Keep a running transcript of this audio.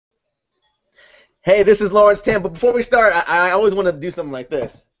Hey, this is Lawrence Tam. But before we start, I always want to do something like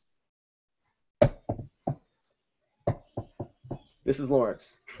this. This is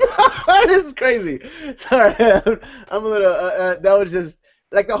Lawrence. This is crazy. Sorry, I'm a little. That was just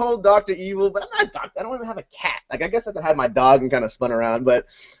like the whole Doctor Evil. But I'm not Doctor. I don't even have a cat. Like I guess I could have my dog and kind of spun around. But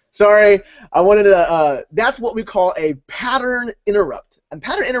sorry, I wanted to. That's what we call a pattern interrupt. And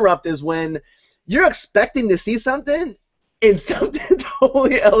pattern interrupt is when you're expecting to see something and something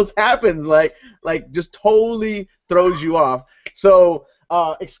totally else happens. Like just totally throws you off. So.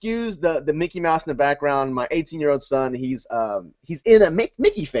 Excuse the Mickey Mouse in the background. My 18-year-old son, he's in a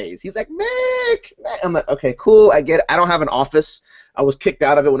Mickey phase. He's like, Mick. I'm like, okay, cool, I get it. I don't have an office. I was kicked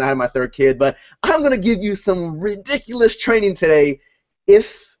out of it when I had my third kid, but I'm gonna give you some ridiculous training today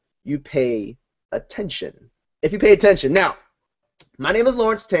if you pay attention. If you pay attention. Now, my name is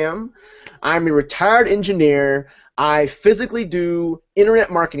Lawrence Tam. I'm a retired engineer. I physically do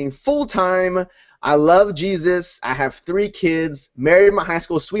internet marketing full time. I love Jesus. I have 3 kids, married my high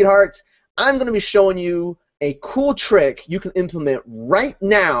school sweetheart. I'm going to be showing you a cool trick you can implement right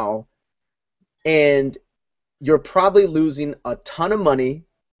now, and you're probably losing a ton of money,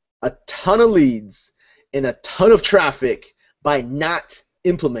 a ton of leads, and a ton of traffic by not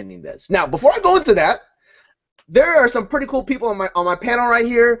implementing this. Now, before I go into that, there are some pretty cool people on my panel right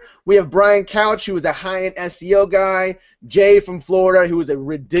here. We have Brian Couch, who is a high-end SEO guy. Jay from Florida, who is a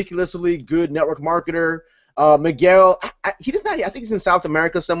ridiculously good network marketer. Miguel, he does not. I think he's in South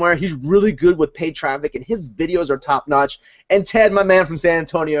America somewhere. He's really good with paid traffic, and his videos are top-notch. And Ted, my man from San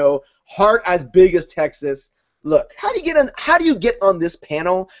Antonio, heart as big as Texas. Look, how do you get on this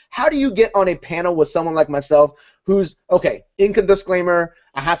panel? How do you get on a panel with someone like myself who's, okay, income disclaimer,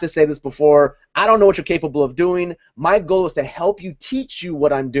 I have to say this before, I don't know what you're capable of doing. My goal is to help you, teach you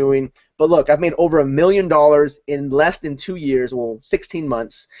what I'm doing. But look, I've made over $1 million in less than 2 years, well, 16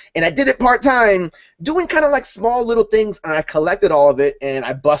 months. And I did it part-time, doing kind of like small little things, and I collected all of it, and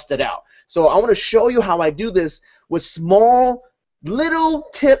I busted out. So I want to show you how I do this with small little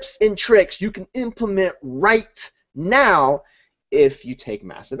tips and tricks you can implement right now if you take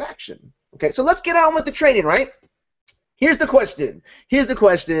massive action. Okay, so let's get on with the training, right? Here's the question.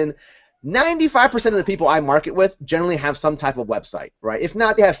 95% of the people I market with generally have some type of website, right? If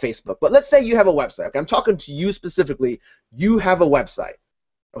not, they have Facebook. But let's say you have a website. Okay, I'm talking to you specifically. You have a website.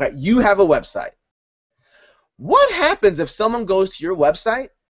 Okay, you have a website. What happens if someone goes to your website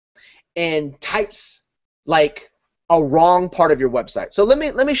and types like a wrong part of your website? So let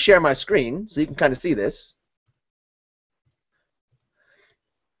me share my screen so you can kind of see this.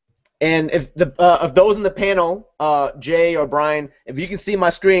 And if those in the panel, Jay or Brian, if you can see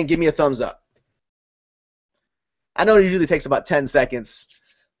my screen, give me a thumbs up. I know it usually takes about 10 seconds.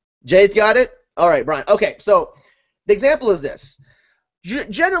 Jay's got it? All right, Brian. Okay, so the example is this.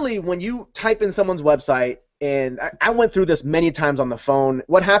 Generally, when you type in someone's website, and I went through this many times on the phone,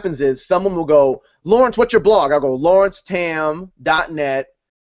 what happens is someone will go, Lawrence, what's your blog? I'll go, lawrencetam.net,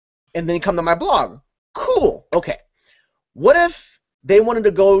 and then you come to my blog. Cool. Okay. What if they wanted to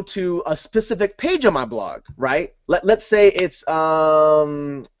go to a specific page on my blog, right? Let's say it's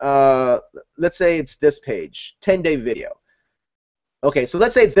this page, 10-day video. Okay, so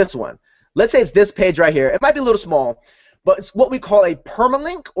let's say it's this one. Let's say it's this page right here. It might be a little small, but it's what we call a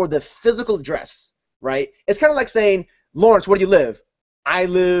permalink, or the physical address, right? It's kind of like saying, Lawrence, where do you live? I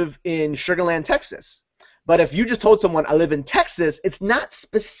live in Sugar Land, Texas. But if you just told someone I live in Texas, it's not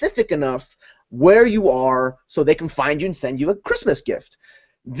specific enough where you are so they can find you and send you a Christmas gift.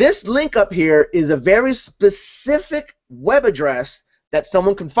 This link up here is a very specific web address that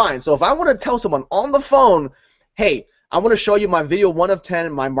someone can find. So if I want to tell someone on the phone, hey, I want to show you my video 1 of 10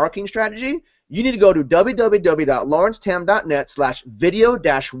 in my marketing strategy, you need to go to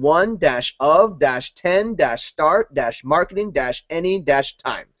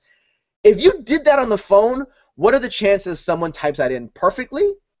www.lawrencetamm.net/video-1-of-10-start-marketing-any-time. If you did that on the phone, what are the chances someone types that in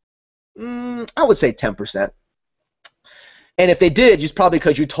perfectly? I would say 10%. And if they did, it's probably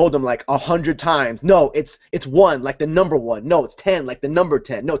because you told them like 100 times, no, it's 1, like the number 1. No, it's 10, like the number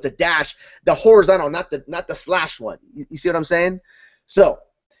 10. No, it's a dash, the horizontal, not the slash one. You see what I'm saying? So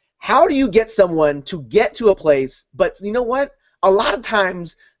how do you get someone to get to a place? But you know what? A lot of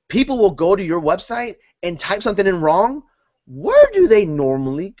times people will go to your website and type something in wrong. Where do they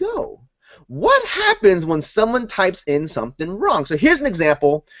normally go? What happens when someone types in something wrong? So here's an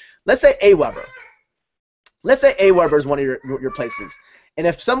example. Let's say Aweber. Let's say Aweber is one of your places. And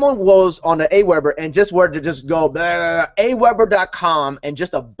if someone goes on to Aweber and just were to just go aweber.com and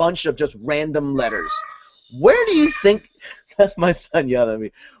just a bunch of just random letters, where do you think, that's my son yelling at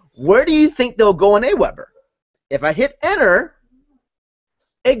me, where do you think they'll go on Aweber? If I hit enter,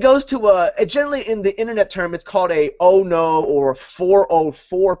 It goes to generally in the internet term, it's called a oh no or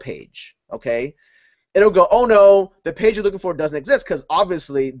 404 page. Okay, it'll go, oh no, the page you're looking for doesn't exist, because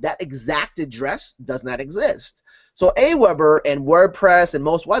obviously that exact address does not exist. So Aweber and WordPress and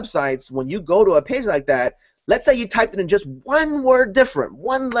most websites, when you go to a page like that, let's say you typed it in just one word different,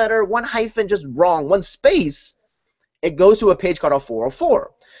 one letter, one hyphen just wrong, one space, it goes to a page called a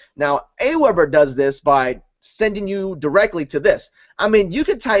 404. Now, Aweber does this by sending you directly to this. I mean, you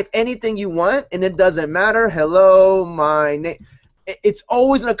could type anything you want, and it doesn't matter. Hello, my name. It's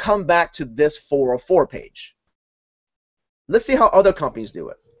always going to come back to this 404 page. Let's see how other companies do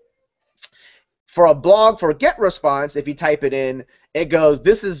it. For a blog, for a GET response, if you type it in, it goes,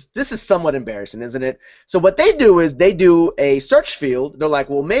 this is somewhat embarrassing, isn't it? So what they do is they do a search field. They're like,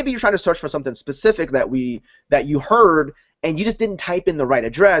 well, maybe you're trying to search for something specific that you heard, and you just didn't type in the right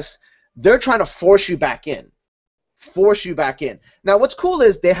address. They're trying to force you back in. Force you back in. Now, what's cool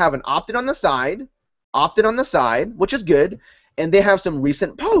is they have an opt-in on the side, which is good, and they have some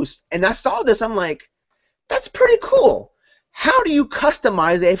recent posts. And I saw this, I'm like, that's pretty cool. How do you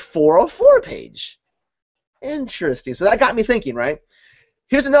customize a 404 page? Interesting. So that got me thinking, right?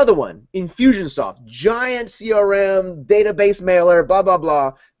 Here's another one. Infusionsoft, giant CRM, database mailer, blah, blah,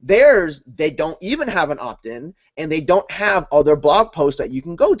 blah. Theirs, they don't even have an opt-in, and they don't have other blog posts that you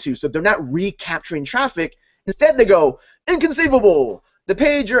can go to. So they're not recapturing traffic. Instead, they go, inconceivable. The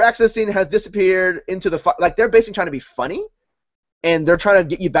page you're accessing has disappeared into the... Like, they're basically trying to be funny, and they're trying to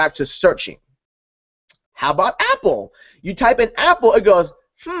get you back to searching. How about Apple? You type in Apple, it goes,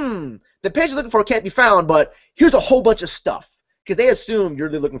 the page you're looking for can't be found, but here's a whole bunch of stuff. Because they assume you're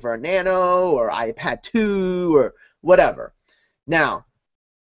looking for a Nano or iPad 2 or whatever. Now,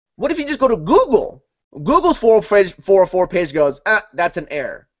 what if you just go to Google? Google's 404 page goes, that's an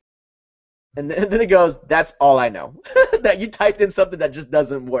error. And then it goes, that's all I know. That you typed in something that just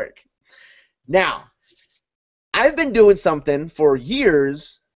doesn't work. Now, I've been doing something for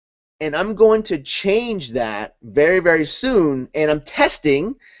years, and I'm going to change that very, very soon, and I'm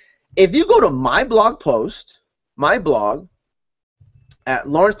testing. If you go to my blog post, my blog, at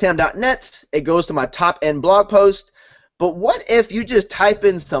lawrencetam.net, it goes to my top-end blog post. But what if you just type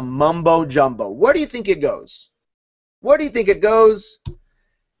in some mumbo-jumbo? Where do you think it goes? Where do you think it goes?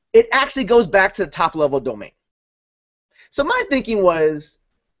 It actually goes back to the top-level domain. So my thinking was,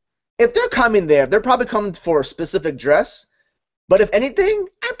 if they're coming there, they're probably coming for a specific address. But if anything,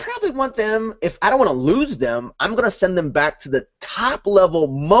 I probably want them, if I don't want to lose them, I'm going to send them back to the top-level,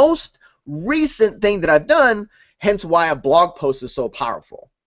 most recent thing that I've done, hence why a blog post is so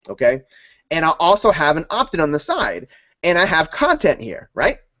powerful, okay? And I also have an opt-in on the side, and I have content here,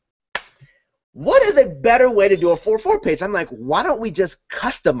 right? What is a better way to do a 404 page? I'm like, why don't we just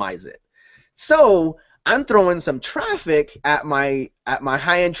customize it? So I'm throwing some traffic at my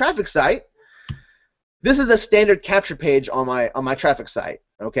high-end traffic site. This is a standard capture page on my traffic site,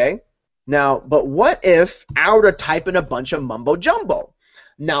 okay? Now, but what if I were to type in a bunch of mumbo-jumbo?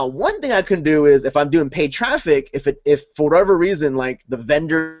 Now, one thing I can do is if I'm doing paid traffic, if for whatever reason, like the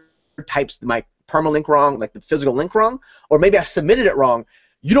vendor types my permalink wrong, like the physical link wrong, or maybe I submitted it wrong,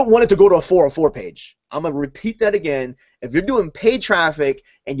 you don't want it to go to a 404 page. I'm going to repeat that again. If you're doing paid traffic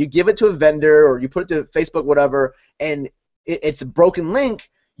and you give it to a vendor or you put it to Facebook, whatever, and it's a broken link,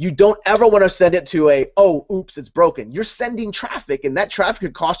 you don't ever want to send it to a, oh, oops, it's broken. You're sending traffic, and that traffic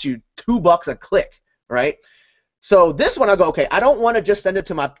could cost you $2 a click, right? So this one I go, okay, I don't want to just send it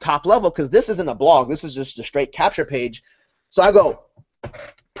to my top level because this isn't a blog. This is just a straight capture page. So I go,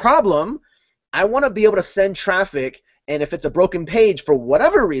 problem, I want to be able to send traffic, and if it's a broken page for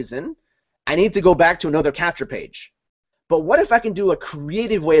whatever reason, I need to go back to another capture page. But what if I can do a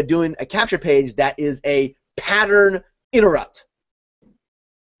creative way of doing a capture page that is a pattern interrupt?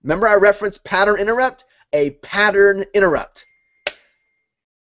 Remember I referenced pattern interrupt? A pattern interrupt.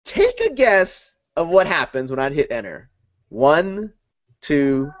 Take a guess of what happens when I hit enter. 1,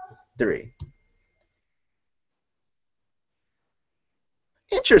 2, 3.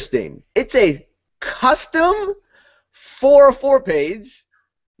 Interesting. It's a custom 404 page.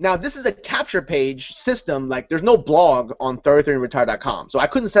 Now, this is a capture page system. Like, there's no blog on 33andretire.com. So I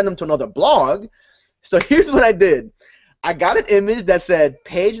couldn't send them to another blog. So here's what I did. I got an image that said,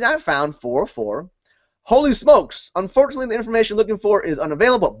 page not found 404. Holy smokes. Unfortunately, the information looking for is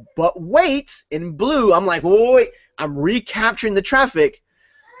unavailable. But wait, in blue, I'm like, wait, I'm recapturing the traffic.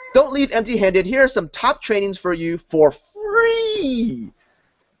 Don't leave empty-handed. Here are some top trainings for you for free.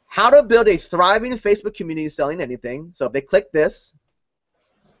 How to build a thriving Facebook community selling anything. So if they click this,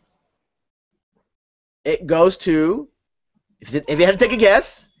 it goes to, if you had to take a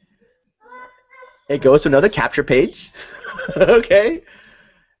guess, it goes to another capture page. Okay.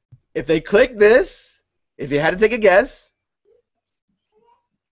 If they click this, if you had to take a guess,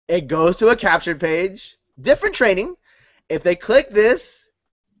 it goes to a capture page. Different training. If they click this,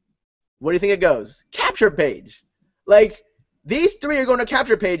 where do you think it goes? Capture page. Like, these three are going to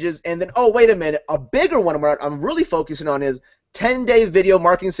capture pages, and then, oh, wait a minute, a bigger one where I'm really focusing on is 10-day video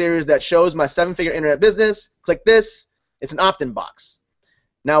marketing series that shows my 7-figure internet business. Click this. It's an opt-in box.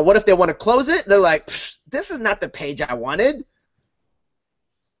 Now, what if they want to close it? They're like, this is not the page I wanted.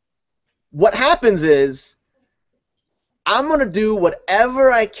 What happens is I'm going to do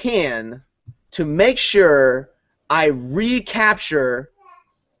whatever I can to make sure I recapture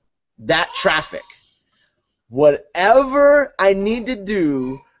that traffic. Whatever I need to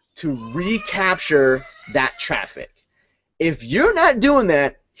do to recapture that traffic. If you're not doing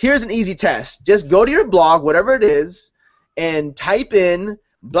that, here's an easy test. Just go to your blog, whatever it is, and type in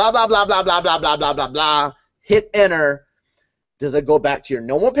blah, blah, blah, blah, blah, blah, blah, blah, blah, blah. Hit enter. Does it go back to your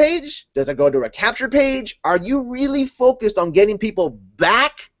normal page? Does it go to a capture page? Are you really focused on getting people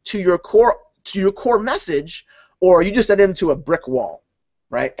back to your core message, or are you just sending them to a brick wall,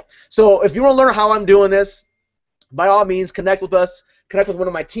 right? So if you want to learn how I'm doing this, by all means, connect with us. Connect with one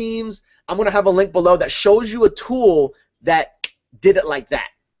of my teams. I'm going to have a link below that shows you a tool that did it like that.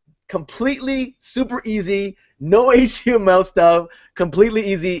 Completely super easy, no HTML stuff,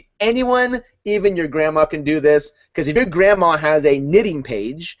 completely easy. Anyone, even your grandma, can do this, because if your grandma has a knitting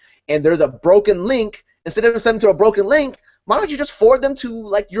page and there's a broken link, instead of sending them to a broken link, why don't you just forward them to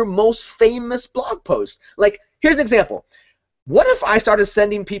like your most famous blog post? Like, here's an example. What if I started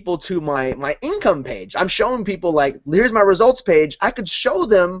sending people to my income page? I'm showing people, like, here's my results page. I could show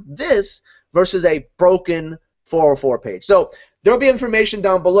them this versus a broken 404 page. So there will be information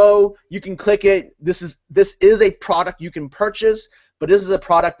down below. You can click it. This is a product you can purchase, but this is a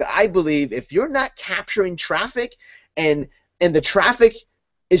product that I believe if you're not capturing traffic and the traffic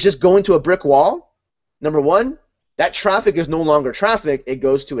is just going to a brick wall, number one, that traffic is no longer traffic. It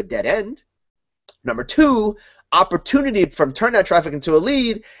goes to a dead end. Number two, opportunity from turn that traffic into a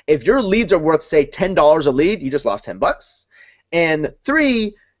lead. If your leads are worth, say, $10 a lead, you just lost $10. And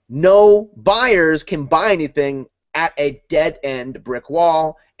three, no buyers can buy anything at a dead end brick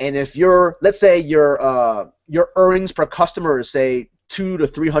wall. And if let's say your earnings per customer is, say, $200 to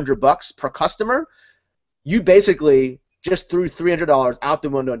 $300 per customer, you basically just threw $300 out the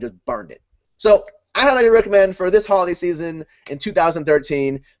window and just burned it. So I highly recommend for this holiday season in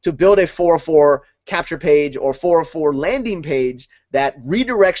 2013 to build a 404 capture page or 404 landing page that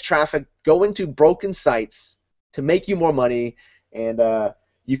redirects traffic going to broken sites to make you more money, and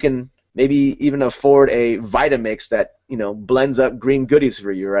you can maybe even afford a Vitamix that, you know, blends up green goodies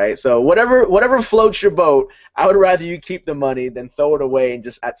for you, right? So whatever floats your boat, I would rather you keep the money than throw it away and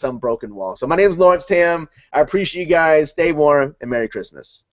just at some broken wall. So my name is Lawrence Tam. I appreciate you guys. Stay warm and Merry Christmas.